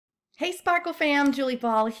Hey Sparkle fam, Julie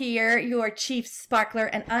Ball here, your chief sparkler,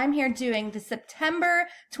 and I'm here doing the September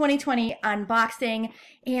 2020 unboxing.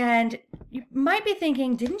 And you might be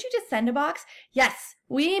thinking, didn't you just send a box? Yes,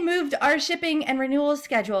 we moved our shipping and renewal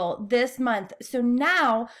schedule this month. So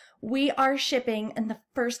now we are shipping in the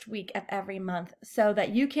first week of every month so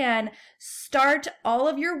that you can start all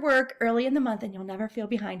of your work early in the month and you'll never feel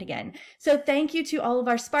behind again. So thank you to all of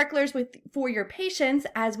our sparklers for your patience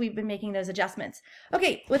as we've been making those adjustments.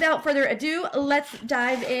 Okay, without further ado, let's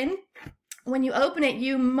dive in. When you open it,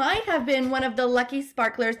 you might have been one of the lucky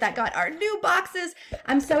sparklers that got our new boxes.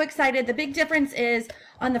 I'm so excited. The big difference is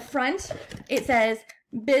on the front, it says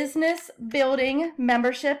Business Building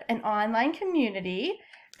Membership and Online Community.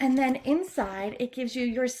 And then inside, it gives you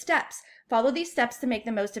your steps. Follow these steps to make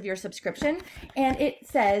the most of your subscription. And it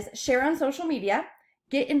says, share on social media,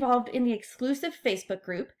 get involved in the exclusive Facebook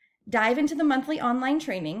group, dive into the monthly online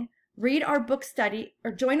training, read our book study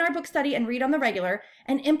or join our book study and read on the regular,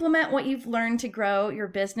 and implement what you've learned to grow your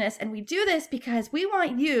business. And we do this because we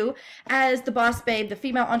want you as the boss babe, the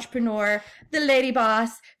female entrepreneur, the lady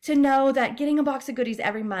boss, to know that getting a box of goodies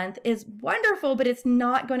every month is wonderful, but it's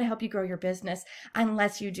not going to help you grow your business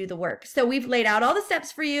unless you do the work. So we've laid out all the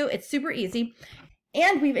steps for you. It's super easy.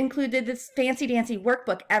 And we've included this fancy dancy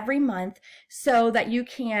workbook every month so that you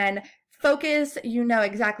can focus, you know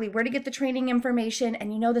exactly where to get the training information,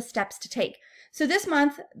 and you know the steps to take. So this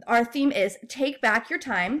month, our theme is Take Back Your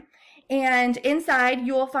Time. And inside,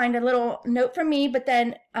 you will find a little note from me, but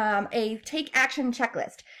then a take action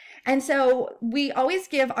checklist. And so we always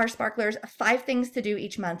give our sparklers 5 things to do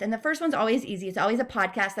each month. And the first one's always easy. It's always a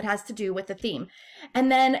podcast that has to do with the theme.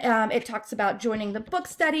 And then it talks about joining the book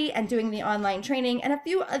study and doing the online training and a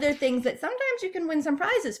few other things that sometimes you can win some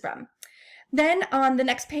prizes from. Then on the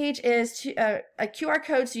next page is a QR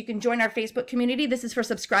code so you can join our Facebook community. This is for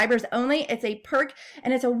subscribers only. It's a perk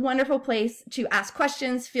and it's a wonderful place to ask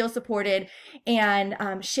questions, feel supported, and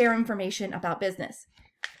share information about business.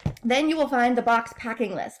 Then you will find the box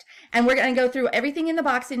packing list. And we're going to go through everything in the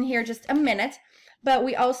box in here just a minute. But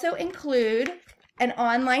we also include an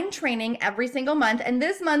online training every single month. And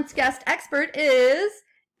this month's guest expert is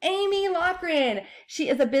Amy Lochran. She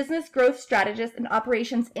is a business growth strategist and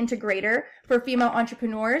operations integrator for female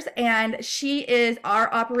entrepreneurs, and she is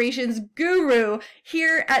our operations guru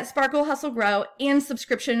here at Sparkle Hustle Grow and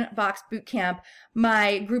Subscription Box Bootcamp,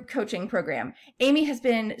 my group coaching program. Amy has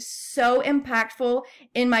been so impactful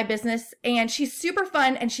in my business, and she's super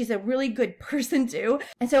fun, and she's a really good person too.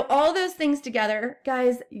 And so all those things together,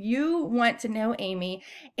 guys, you want to know Amy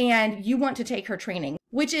and you want to take her training,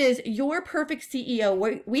 which is your perfect CEO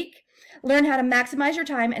week. Learn how to maximize your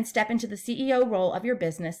time and step into the CEO role of your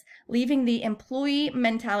business, leaving the employee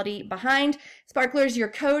mentality behind. Sparklers, your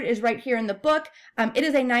code is right here in the book. It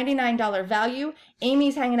is a $99 value.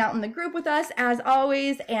 Amy's hanging out in the group with us as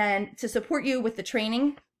always and to support you with the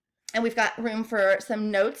training. And we've got room for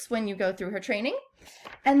some notes when you go through her training.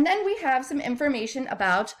 And then we have some information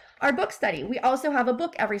about our book study. We also have a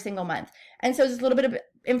book every single month. And so there's a little bit of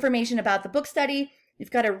information about the book study. You've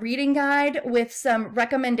got a reading guide with some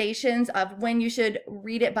recommendations of when you should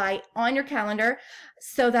read it by on your calendar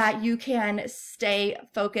so that you can stay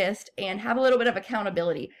focused and have a little bit of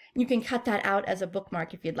accountability. You can cut that out as a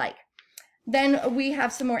bookmark if you'd like. Then we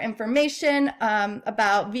have some more information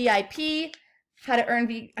about VIP, how to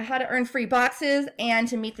earn free boxes, and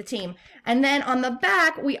to meet the team. And then on the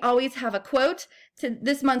back, we always have a quote.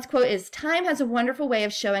 This month's quote is, "Time has a wonderful way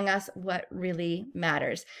of showing us what really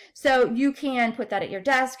matters." So you can put that at your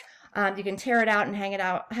desk. You can tear it out and hang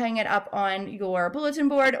it up on your bulletin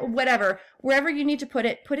board, whatever, wherever you need to put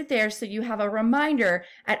it there so you have a reminder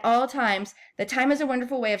at all times that time is a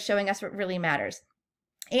wonderful way of showing us what really matters.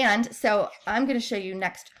 And so I'm going to show you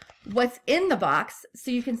next what's in the box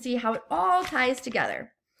so you can see how it all ties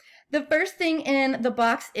together. The first thing in the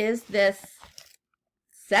box is this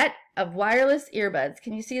set of wireless earbuds.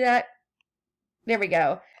 Can you see that? There we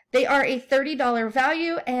go. They are a $30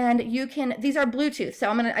 value, and these are Bluetooth.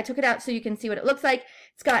 So I took it out so you can see what it looks like.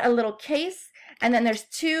 It's got a little case, and then there's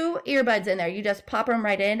 2 earbuds in there. You just pop them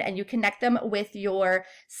right in and you connect them with your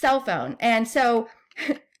cell phone. And so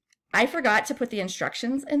I forgot to put the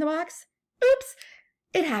instructions in the box. Oops.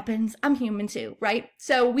 It happens. I'm human too, right?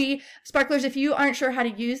 So sparklers, if you aren't sure how to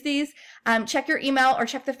use these, check your email or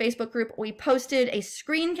check the Facebook group. We posted a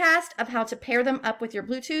screencast of how to pair them up with your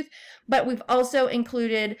Bluetooth, but we've also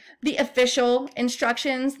included the official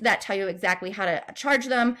instructions that tell you exactly how to charge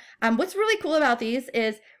them. What's really cool about these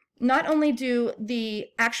is not only do the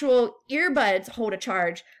actual earbuds hold a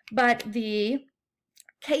charge, but the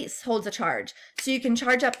case holds a charge. So you can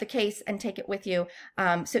charge up the case and take it with you.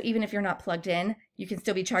 So even if you're not plugged in, you can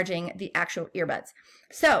still be charging the actual earbuds.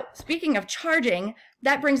 So speaking of charging,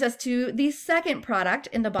 that brings us to the second product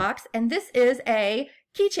in the box, and this is a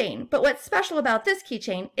keychain. But what's special about this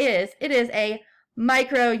keychain is it is a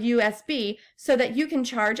micro USB so that you can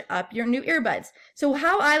charge up your new earbuds. So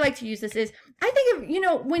how I like to use this is, I think of, you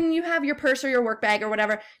know, when you have your purse or your work bag or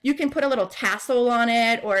whatever, you can put a little tassel on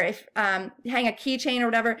it, or if hang a keychain or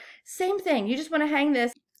whatever. Same thing. You just want to hang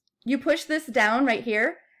this. You push this down right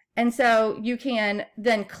here, and so you can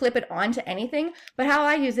then clip it onto anything. But how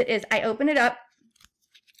I use it is I open it up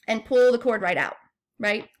and pull the cord right out,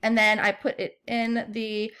 right? And then I put it in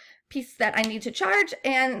the piece that I need to charge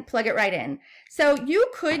and plug it right in. So you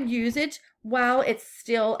could use it while it's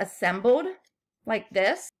still assembled like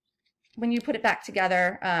this. When you put it back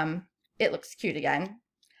together, it looks cute again.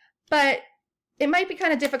 But it might be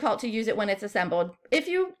kind of difficult to use it when it's assembled. If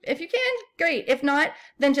you can, great. If not,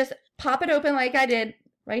 then just pop it open like I did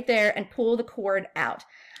right there and pull the cord out.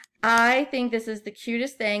 I think this is the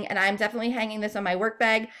cutest thing, and I'm definitely hanging this on my work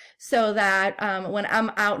bag so that when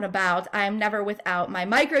I'm out and about, I'm never without my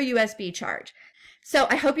micro USB charge. So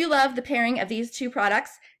I hope you love the pairing of these two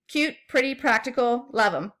products. Cute, pretty, practical,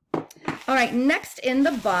 love them. All right, next in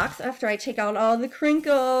the box, after I take out all the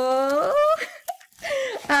crinkle,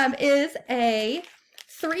 is a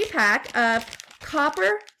 3-pack of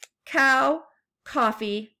Copper Cow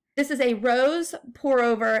coffee. This is a rose pour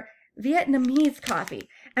over Vietnamese coffee.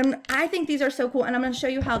 And I think these are so cool, and I'm going to show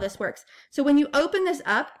you how this works. So when you open this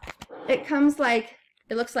up, it comes like,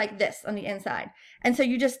 it looks like this on the inside. And so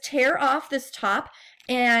you just tear off this top,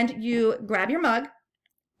 and you grab your mug,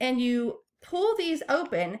 and you pull these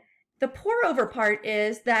open. The pour over part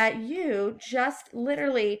is that you just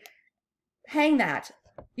literally hang that.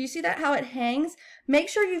 You see that, how it hangs? Make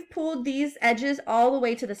sure you've pulled these edges all the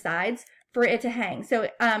way to the sides for it to hang. So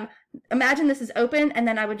imagine this is open, and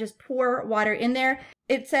then I would just pour water in there.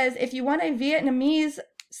 It says if you want a Vietnamese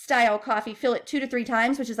style coffee, fill it 2 to 3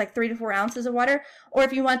 times, which is like 3 to 4 ounces of water. Or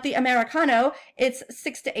if you want the Americano, it's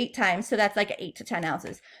 6 to 8 times, so that's like 8 to 10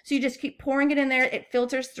 ounces. So you just keep pouring it in there. It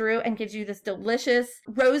filters through and gives you this delicious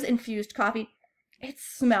rose infused coffee. It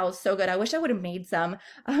smells so good. I wish I would have made some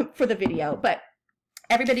for the video, but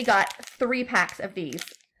everybody got 3 packs of these.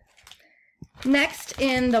 Next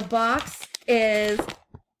in the box is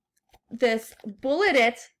this Bullet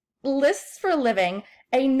It Lists for Living,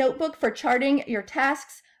 a notebook for charting your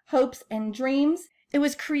tasks, hopes, and dreams. It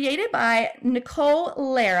was created by Nicole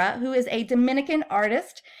Lara, who is a Dominican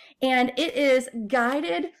artist, and it is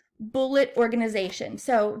guided bullet organization.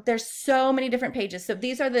 So there's so many different pages. So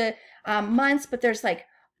these are the months, but there's like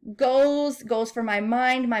goals for my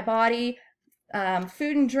mind, my body,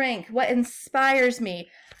 food and drink, what inspires me.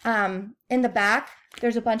 In the back,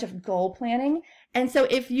 there's a bunch of goal planning. And so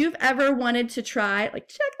if you've ever wanted to try, like,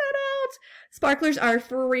 check that out. Sparklers are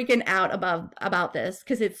freaking out about this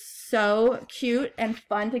because it's so cute and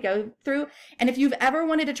fun to go through. And if you've ever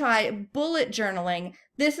wanted to try bullet journaling,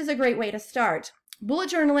 this is a great way to start. Bullet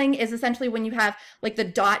journaling is essentially when you have like the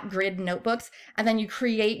dot grid notebooks, and then you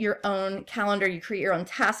create your own calendar, you create your own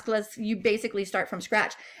task list. You basically start from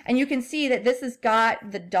scratch. And you can see that this has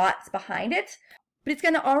got the dots behind it, but it's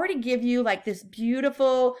going to already give you like this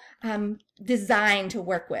beautiful design to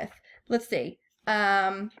work with. Let's see.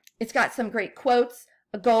 It's got some great quotes.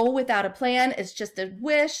 A goal without a plan is just a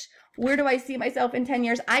wish. Where do I see myself in 10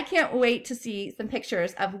 years? I can't wait to see some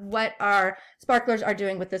pictures of what our sparklers are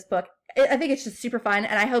doing with this book. I think it's just super fun,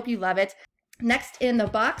 and I hope you love it. Next in the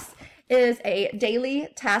box is a daily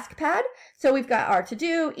task pad. So we've got our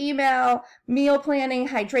to-do, email, meal planning,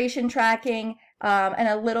 hydration tracking, and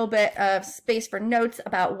a little bit of space for notes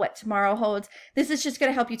about what tomorrow holds. This is just going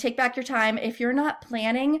to help you take back your time. If you're not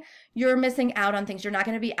planning, you're missing out on things. You're not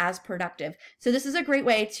going to be as productive. So this is a great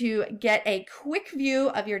way to get a quick view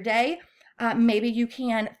of your day. Maybe you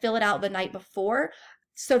can fill it out the night before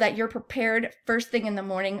so that you're prepared first thing in the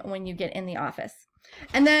morning when you get in the office.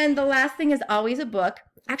 And then the last thing is always a book.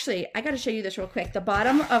 Actually, I got to show you this real quick. The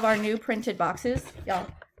bottom of our new printed boxes. Y'all,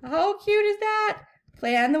 how cute is that?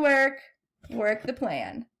 Plan the work. Work the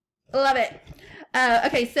plan. Love it.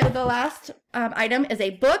 Okay, so the last item is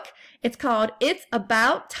a book. It's called It's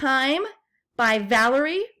About Time by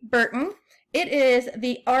Valerie Burton. It is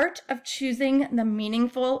the art of choosing the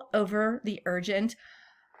meaningful over the urgent.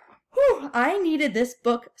 Whew, I needed this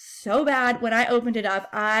book so bad. When I opened it up,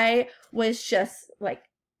 I was just like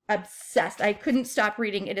obsessed. I couldn't stop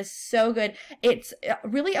reading. It is so good. It's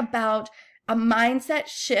really about a mindset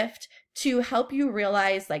shift to help you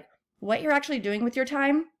realize like what you're actually doing with your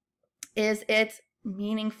time. Is it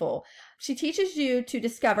meaningful? She teaches you to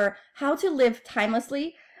discover how to live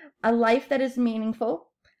timelessly, a life that is meaningful,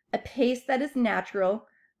 a pace that is natural,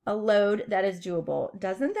 a load that is doable.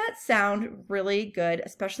 Doesn't that sound really good,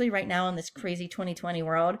 especially right now in this crazy 2020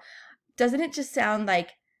 world? Doesn't it just sound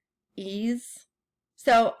like ease?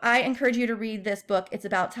 So I encourage you to read this book. It's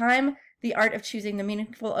about time, the art of choosing the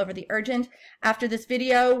meaningful over the urgent. After this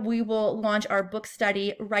video, we will launch our book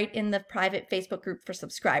study right in the private Facebook group for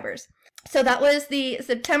subscribers. So that was the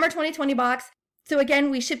September 2020 box. So again,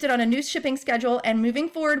 we shipped it on a new shipping schedule, and moving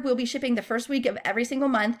forward, we'll be shipping the first week of every single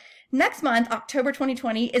month. Next month, October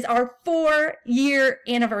 2020, is our 4-year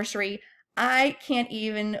anniversary. I can't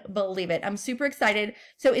even believe it. I'm super excited.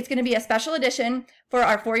 So it's going to be a special edition for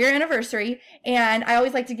our 4-year anniversary. And I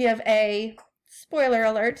always like to give a spoiler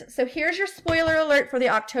alert. So here's your spoiler alert for the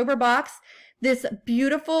October box. This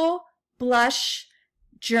beautiful blush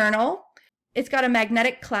journal. It's got a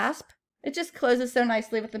magnetic clasp. It just closes so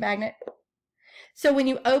nicely with the magnet. So when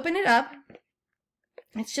you open it up,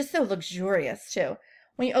 it's just so luxurious too.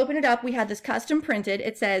 When you open it up, we had this custom printed.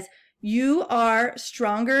 It says, "You are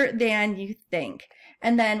stronger than you think."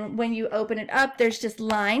 And then when you open it up, there's just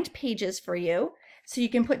lined pages for you. So you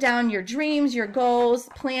can put down your dreams, your goals,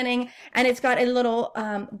 planning, and it's got a little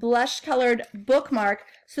blush colored bookmark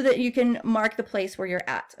so that you can mark the place where you're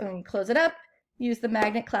at. And when you close it up, use the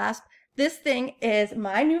magnet clasp. This thing is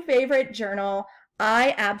my new favorite journal.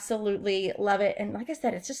 I absolutely love it. And like I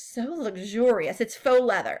said, it's just so luxurious. It's faux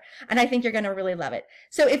leather, and I think you're going to really love it.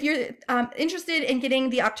 So if you're interested in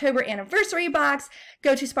getting the October anniversary box,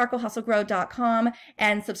 go to sparklehustlegrow.com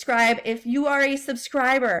and subscribe. If you are a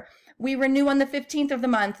subscriber, we renew on the 15th of the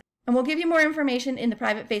month, and we'll give you more information in the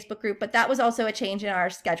private Facebook group, but that was also a change in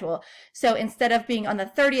our schedule. So instead of being on the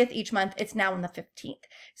 30th each month, it's now on the 15th.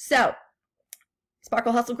 So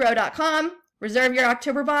sparklehustlegrow.com. Reserve your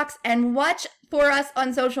October box and watch for us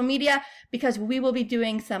on social media, because we will be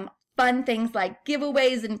doing some fun things like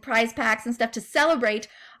giveaways and prize packs and stuff to celebrate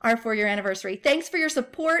our 4-year anniversary. Thanks for your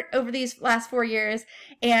support over these last 4 years,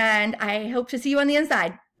 and I hope to see you on the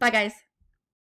inside. Bye, guys.